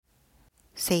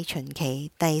四旬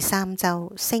期第三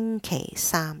周星期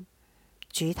三，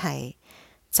主題：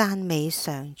讚美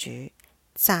上主，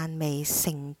讚美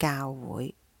聖教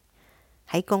會。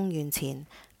喺公元前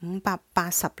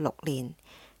586年，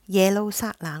耶路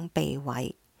撒冷被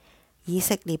毀，以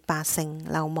色列百姓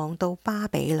流亡到巴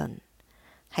比倫。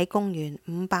喺公元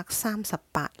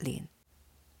538年，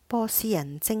波斯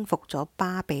人征服咗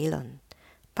巴比倫，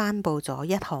頒布咗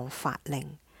一項法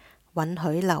令，允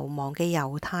許流亡嘅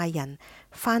猶太人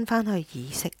返去以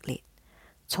色列，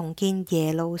重建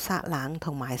耶路撒冷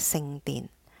同埋聖殿。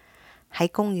喺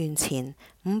公元前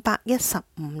515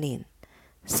年，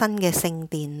新嘅聖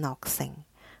殿落成，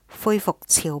恢復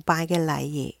朝拜嘅禮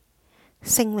儀。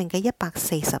聖詠嘅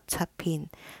147篇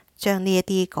將呢一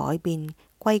啲改變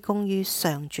歸功於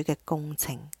上主嘅工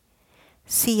程。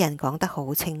詩人講得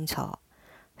好清楚，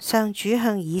上主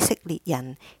向以色列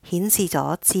人顯示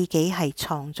咗自己係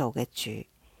創造嘅主，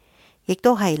亦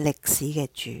都係歷史嘅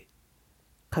主。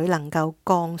佢能夠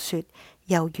降雪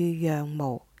猶如羊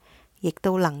毛，亦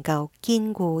都能夠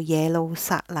堅固耶路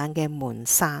撒冷嘅門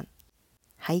閂。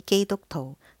喺基督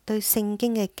徒對聖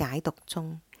經嘅解讀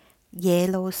中，耶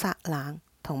路撒冷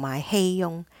同埋熙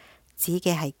雍指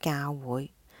嘅係教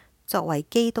會。作為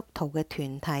基督徒嘅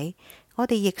團體，我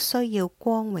哋亦需要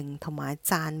光榮同埋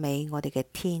讚美我哋嘅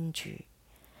天主。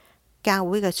教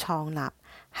會嘅創立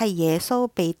係耶穌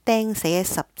被釘死喺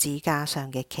十字架上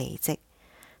嘅奇蹟。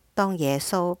當耶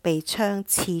穌被槍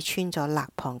刺穿咗肋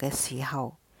旁嘅時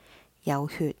候，有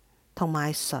血同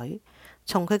埋水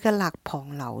從佢嘅肋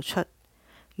旁流出，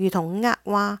如同厄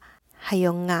娃係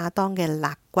用亞當嘅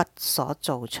肋骨所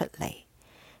做出嚟。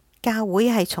教會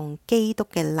係從基督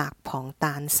嘅肋旁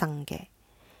誕生嘅，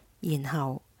然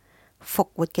後復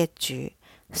活嘅主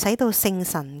使到聖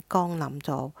神降臨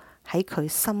咗喺佢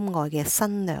心愛嘅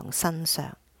新娘身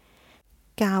上。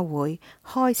教會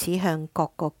開始向各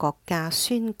個國家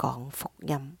宣講福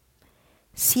音。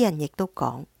詩人亦都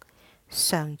講，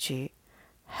上主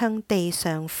向地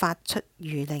上發出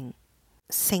諭令。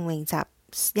聖詠集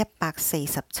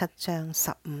147章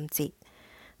15節，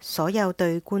所有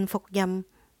對觀福音、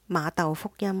瑪竇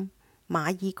福音、馬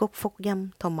爾谷福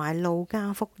音同埋路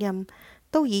加福音，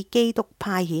都以基督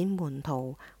派遣門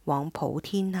徒往普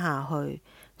天下去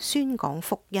宣講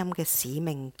福音嘅使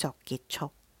命作結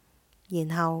束。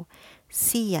然後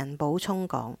詩人補充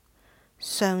講，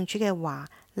上主嘅話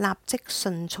立即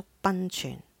迅速奔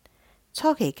傳。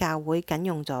初期教會僅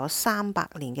用咗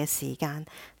300年嘅時間，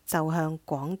就向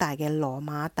廣大嘅羅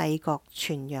馬帝國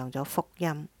傳揚咗福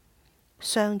音。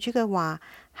上主嘅話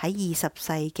喺20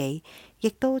世紀亦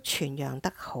都傳揚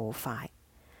得好快。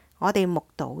我哋目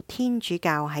睹天主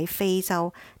教喺非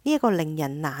洲呢一個令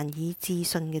人難以置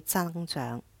信嘅增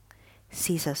長。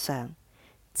事實上，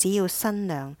只要新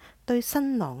娘對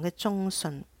新郎嘅忠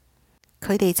信，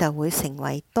佢哋就會成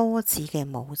為多子嘅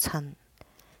母親。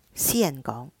詩人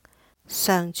講，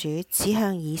上主只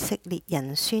向以色列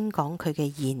人宣講佢嘅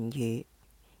言語、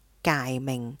誡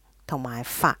命同埋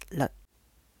法律。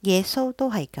耶穌都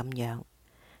係咁樣，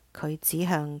佢只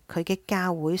向佢嘅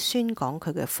教會宣講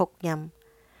佢嘅福音。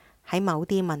喺某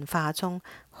啲文化中，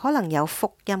可能有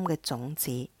福音嘅種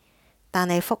子，但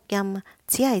係福音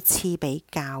只係賜俾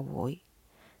教會。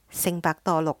聖伯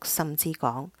多祿甚至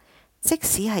講，即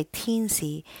使係天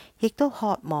使，亦都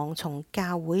渴望從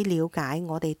教會了解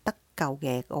我哋得救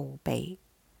嘅奧秘。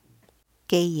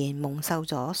既然蒙受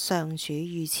咗上主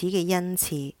如此嘅恩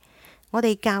賜，我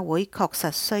哋教會確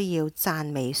實需要讚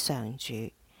美上主。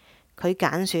佢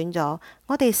揀選咗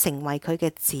我哋成為佢嘅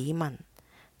子民，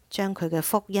將佢嘅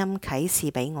福音啟示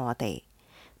俾我哋，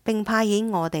並派遣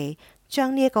我哋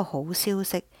將呢一個好消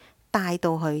息帶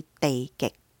到去地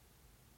極。